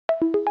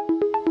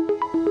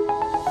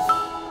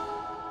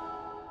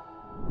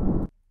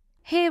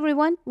Hey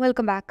everyone,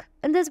 welcome back.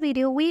 In this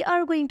video, we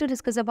are going to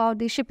discuss about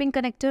the shipping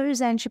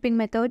connectors and shipping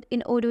method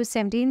in Odoo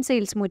 17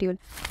 sales module.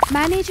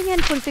 Managing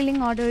and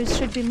fulfilling orders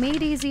should be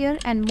made easier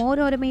and more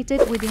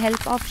automated with the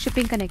help of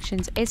shipping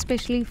connections,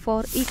 especially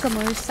for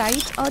e-commerce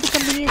sites or the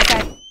companies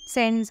that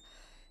sends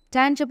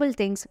tangible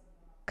things.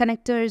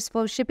 Connectors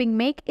for shipping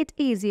make it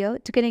easier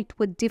to connect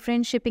with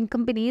different shipping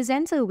companies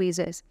and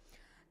services.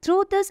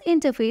 Through this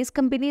interface,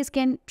 companies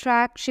can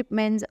track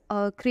shipments,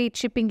 create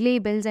shipping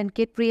labels, and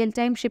get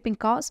real-time shipping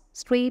costs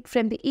straight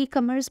from the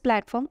e-commerce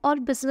platform or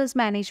business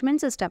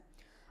management system.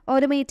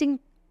 Automating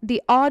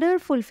the order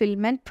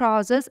fulfillment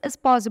process is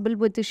possible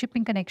with the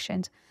shipping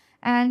connections,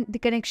 and the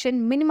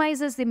connection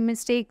minimizes the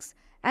mistakes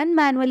and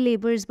manual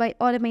labors by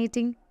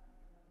automatically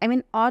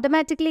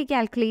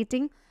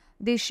calculating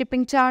the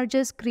shipping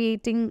charges,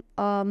 creating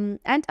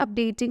and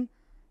updating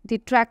the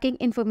tracking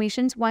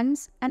information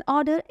once an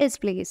order is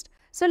placed.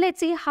 So let's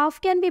see how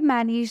can we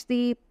manage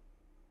the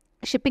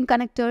shipping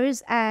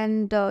connectors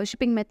and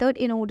shipping method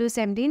in Odoo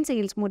 17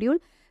 sales module.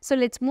 So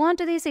let's move on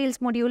to the sales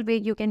module where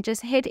you can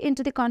just head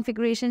into the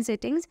configuration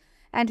settings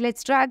and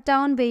let's drag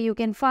down where you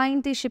can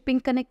find the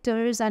shipping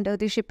connectors under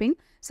the shipping.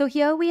 So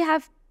here we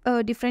have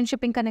different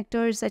shipping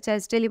connectors such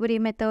as delivery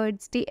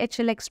methods,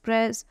 DHL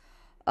Express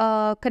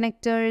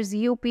connectors,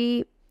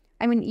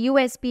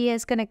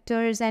 USPS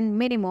connectors and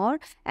many more.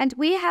 And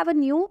we have a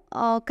new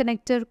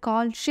connector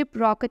called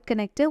ShipRocket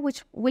connector,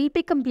 which will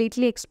be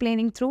completely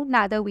explaining through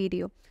another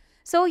video.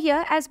 So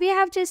here, as we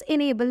have just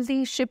enabled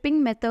the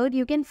shipping method,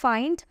 you can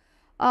find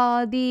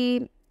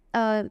delivery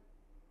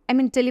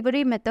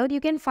method. You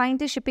can find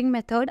the shipping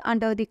method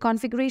under the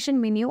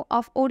configuration menu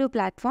of Odoo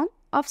platform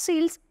of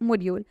sales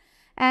module.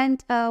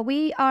 And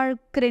we are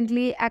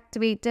currently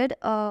activated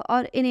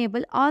or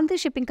enable all the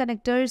shipping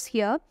connectors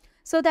here,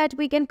 so that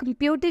we can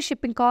compute the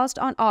shipping cost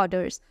on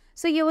orders.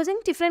 So using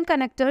different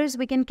connectors,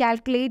 we can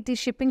calculate the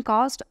shipping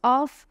cost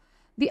of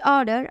the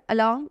order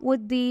along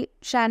with the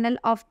channel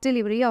of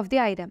delivery of the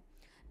item.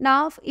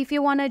 Now, if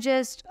you want to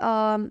just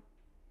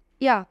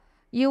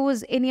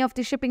use any of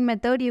the shipping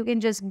method, you can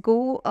just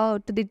go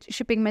to the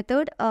shipping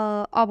method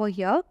over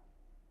here.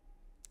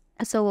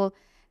 So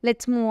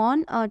let's move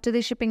on to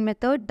the shipping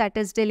method, that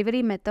is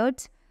delivery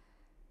methods.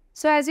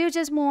 So as you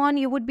just move on,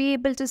 you would be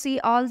able to see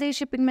all the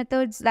shipping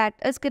methods that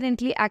is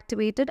currently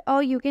activated,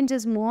 or you can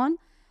just move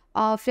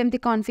on from the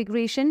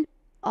configuration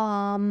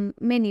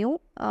menu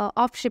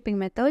of shipping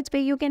methods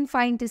where you can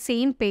find the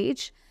same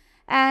page.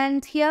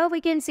 And here we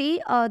can see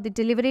the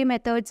delivery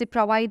methods, the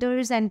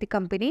providers and the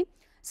company.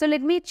 So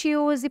let me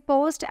choose the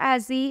post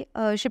as the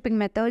shipping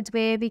methods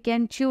where we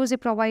can choose the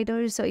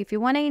providers. So if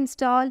you want to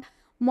install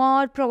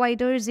more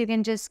providers, you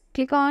can just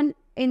click on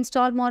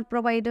install more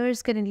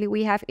providers. Currently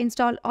we have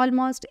installed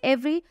almost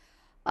every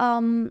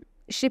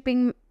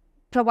shipping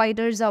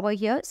providers over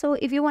here. So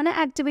if you want to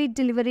activate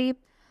delivery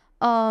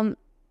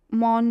Mondia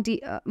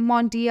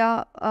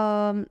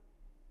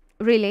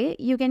relay,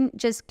 you can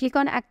just click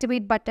on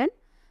activate button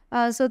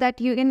so that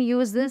you can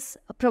use this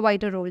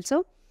provider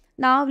also.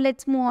 Now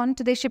let's move on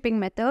to the shipping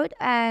method,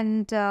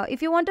 and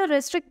if you want to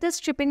restrict this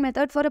shipping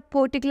method for a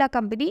particular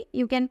company,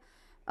 you can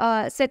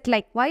set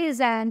likewise,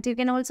 and you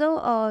can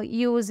also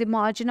use the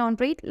margin on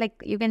rate. Like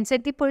you can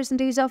set the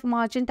percentage of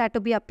margin that to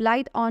be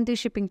applied on the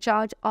shipping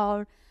charge,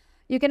 or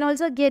you can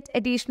also get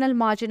additional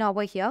margin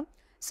over here.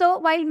 So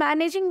while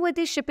managing with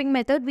the shipping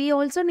method, we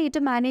also need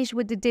to manage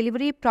with the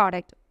delivery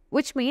product,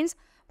 which means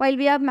while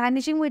we are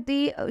managing with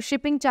the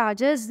shipping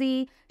charges,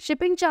 the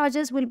shipping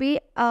charges will be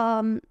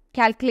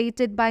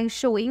calculated by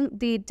showing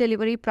the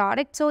delivery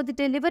product. So the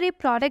delivery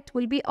product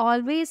will be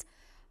always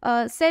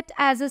set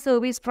as a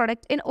service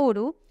product in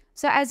Odoo.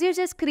 So as you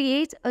just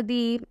create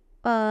the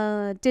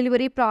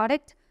delivery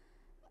product,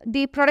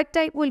 the product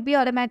type will be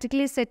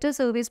automatically set to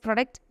service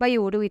product by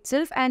Odoo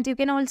itself, and you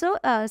can also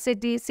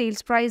set the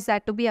sales price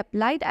that to be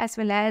applied, as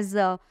well as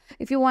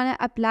if you want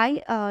to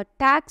apply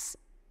tax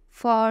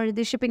for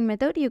the shipping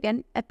method, you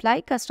can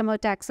apply customer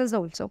taxes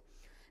also.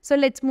 So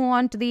let's move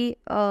on to the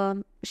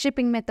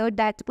shipping method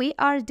that we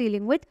are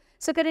dealing with.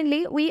 So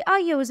currently we are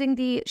using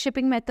the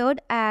shipping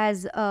method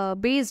as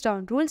based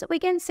on rules. We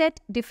can set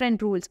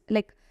different rules,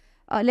 like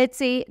let's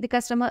say the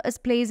customer is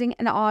placing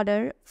an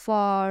order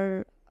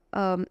for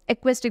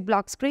acoustic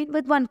block screen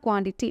with one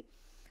quantity.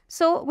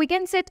 So we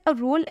can set a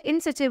rule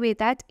in such a way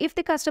that if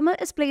the customer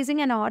is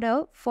placing an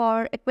order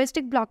for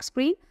acoustic block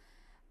screen,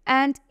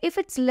 and if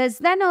it's less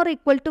than or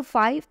equal to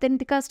 5, then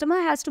the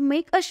customer has to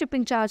make a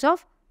shipping charge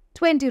of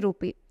 20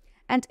 rupee.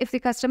 And if the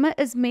customer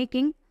is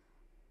making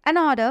an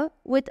order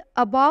with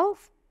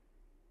above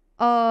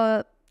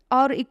or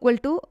equal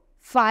to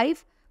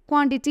 5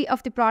 quantity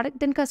of the product,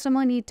 then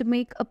customer need to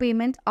make a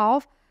payment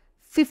of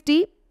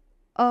 $50.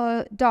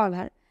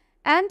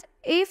 And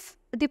if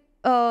the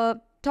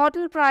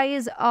total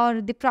price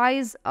or the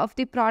price of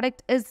the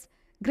product is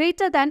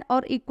greater than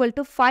or equal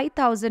to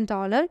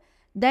 $5,000,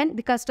 then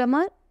the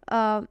customer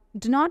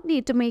do not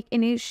need to make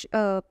any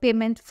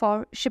payment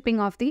for shipping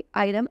of the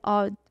item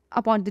or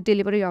upon the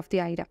delivery of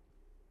the item.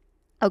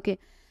 Okay.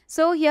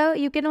 So here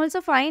you can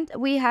also find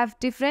we have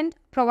different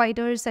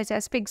providers such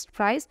as fixed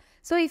price.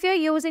 So if you're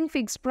using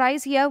fixed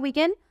price, here we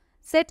can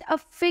set a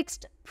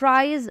fixed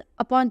price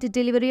upon the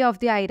delivery of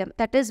the item.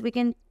 That is, we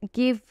can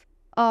give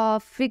a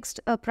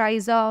fixed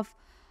price of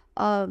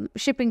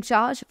shipping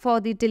charge for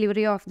the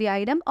delivery of the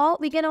item, or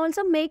we can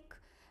also make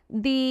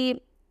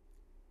the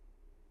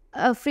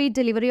free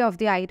delivery of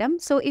the item.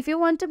 So if you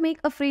want to make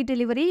a free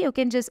delivery, you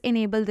can just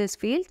enable this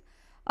field.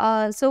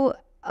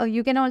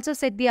 You can also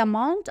set the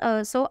amount.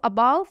 So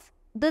above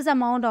this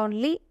amount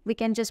only, we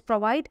can just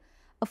provide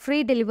a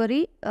free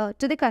delivery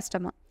to the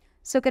customer.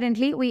 So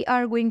currently we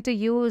are going to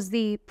use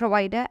the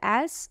provider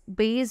as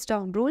based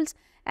on rules.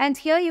 And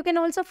here you can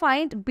also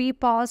find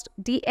bpost,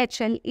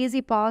 DHL,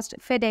 EasyPost,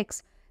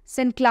 FedEx,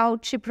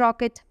 SendCloud,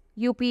 ShipRocket,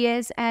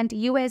 UPS and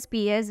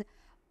USPS.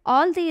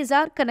 All these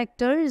are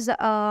connectors,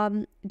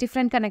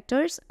 different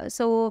connectors.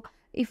 So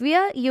if we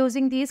are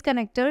using these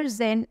connectors,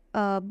 then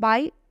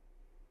by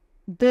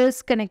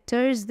these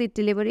connectors, the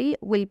delivery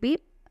will be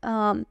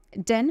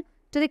done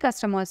to the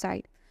customer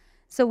side.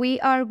 So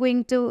we are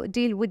going to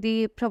deal with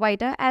the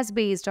provider as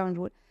based on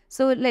rule.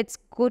 So let's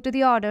go to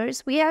the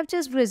orders. We have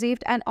just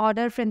received an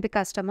order from the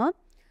customer.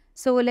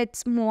 So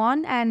let's move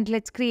on and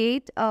let's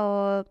create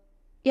the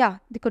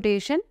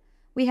quotation.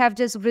 We have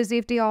just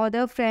received the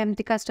order from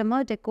the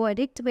customer, Deco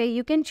Addict, where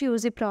you can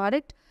choose a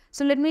product.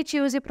 So let me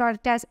choose a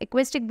product as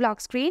acoustic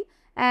block screen.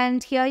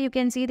 And here you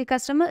can see the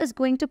customer is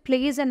going to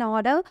place an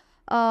order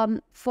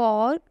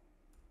for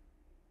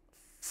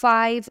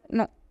 4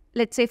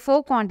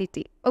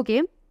 quantity.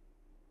 Okay.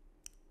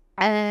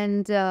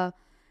 And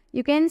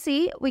you can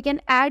see we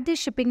can add the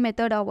shipping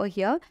method over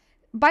here.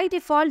 By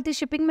default, the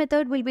shipping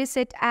method will be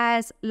set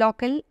as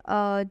local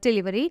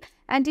delivery.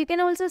 And you can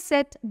also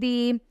set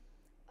the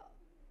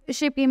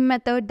shipping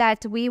method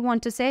that we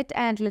want to set,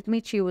 and let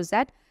me choose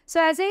that.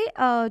 So as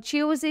I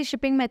choose the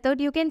shipping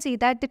method, you can see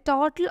that the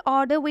total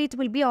order weight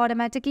will be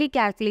automatically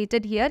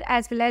calculated here,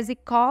 as well as the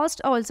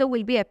cost also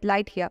will be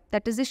applied here.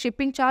 That is, the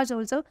shipping charge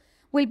also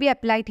will be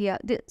applied here.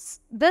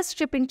 This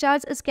shipping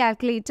charge is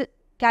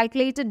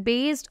calculated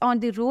based on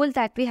the rule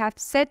that we have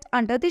set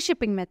under the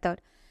shipping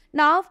method.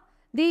 Now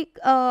the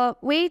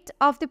weight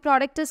of the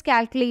product is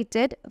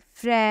calculated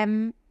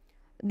from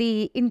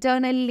the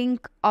internal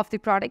link of the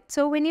product.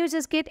 So when you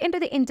just get into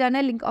the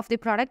internal link of the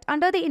product,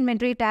 under the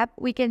inventory tab,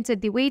 we can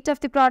set the weight of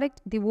the product,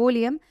 the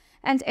volume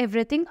and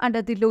everything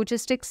under the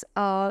logistics,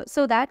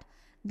 so that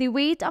the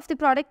weight of the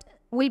product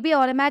will be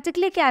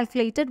automatically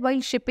calculated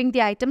while shipping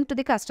the item to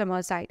the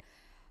customer side.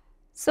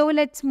 So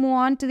let's move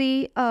on to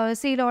the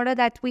sale order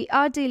that we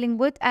are dealing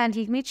with, and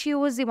let me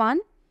choose the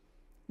one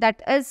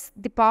that is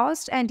the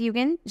post, and you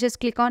can just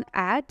click on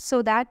add,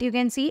 so that you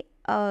can see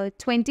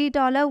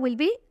 $20 will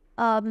be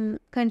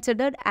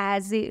considered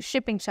as the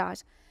shipping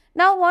charge.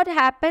 Now what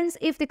happens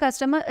if the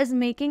customer is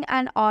making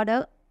an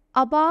order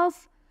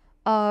above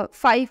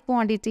 5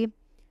 quantity?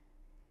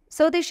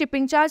 So the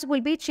shipping charge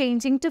will be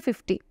changing to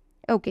 50.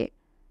 Okay.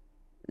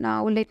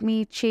 Now let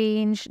me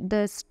change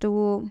this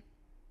to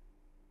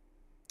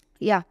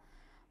 10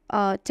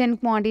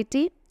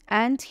 quantity,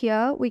 and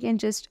here we can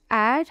just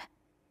add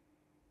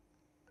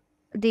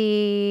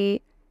the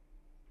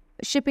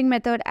shipping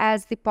method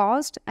as the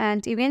post,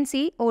 and you can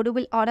see Odoo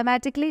will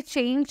automatically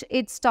change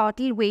its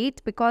total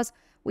weight because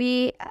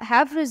we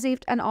have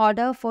received an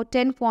order for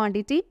 10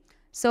 quantity.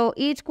 So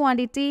each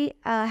quantity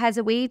has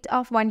a weight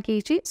of 1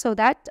 kg, so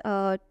that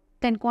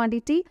 10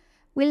 quantity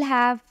will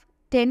have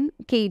 10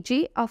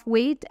 kg of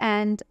weight,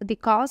 and the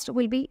cost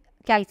will be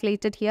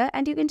calculated here,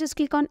 and you can just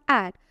click on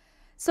add.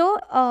 So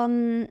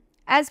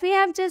as we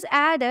have just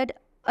added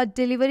a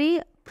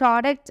delivery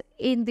product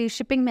in the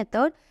shipping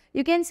method,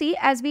 you can see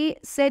as we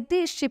set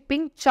the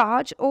shipping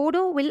charge,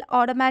 Odoo will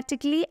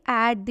automatically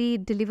add the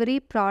delivery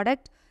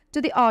product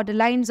to the order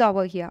lines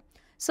over here.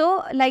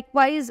 So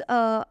likewise,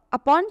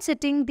 upon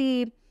setting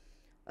the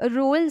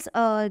rules,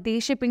 the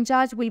shipping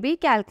charge will be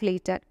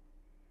calculated.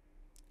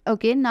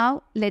 Okay,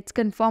 now let's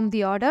confirm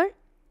the order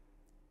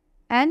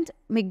and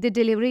make the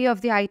delivery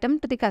of the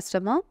item to the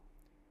customer.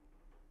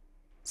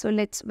 So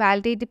let's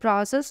validate the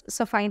process.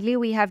 So finally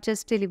we have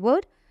just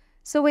delivered.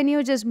 So when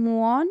you just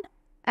move on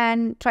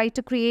and try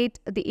to create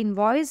the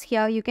invoice,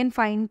 here you can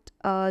find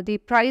the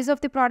price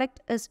of the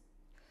product is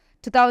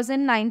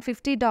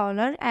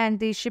 $2,950 and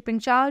the shipping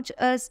charge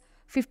is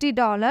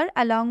 $50,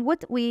 along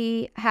with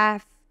we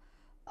have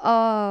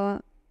a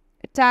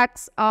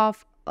tax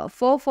of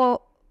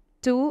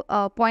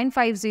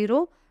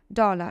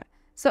 $442.50.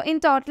 So in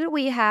total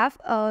we have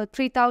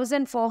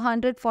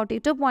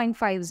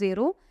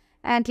 $3,442.50,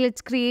 and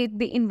let's create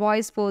the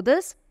invoice for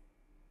this.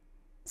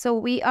 So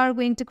we are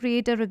going to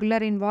create a regular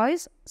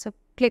invoice. So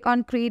click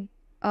on create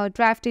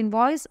draft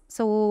invoice.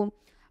 So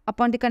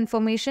upon the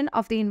confirmation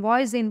of the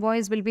invoice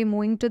will be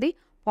moving to the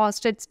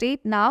posted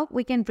state. Now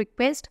we can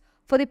request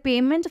for the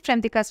payment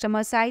from the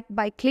customer side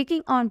by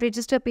clicking on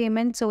register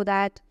payment, so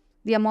that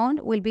the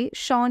amount will be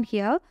shown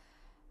here.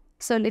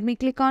 So let me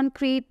click on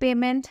create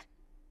payment,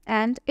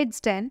 and it's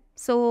done.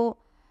 So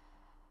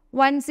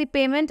once the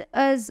payment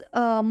is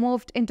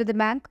moved into the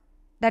bank,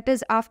 That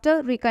is,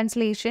 after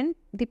reconciliation,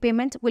 the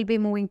payment will be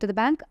moving to the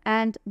bank.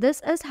 And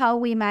this is how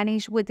we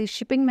manage with the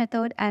shipping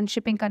method and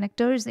shipping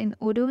connectors in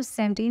Odoo's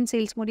 17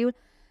 sales module.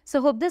 So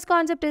hope this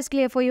concept is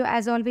clear for you.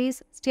 As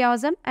always, stay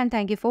awesome and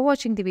thank you for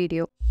watching the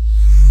video.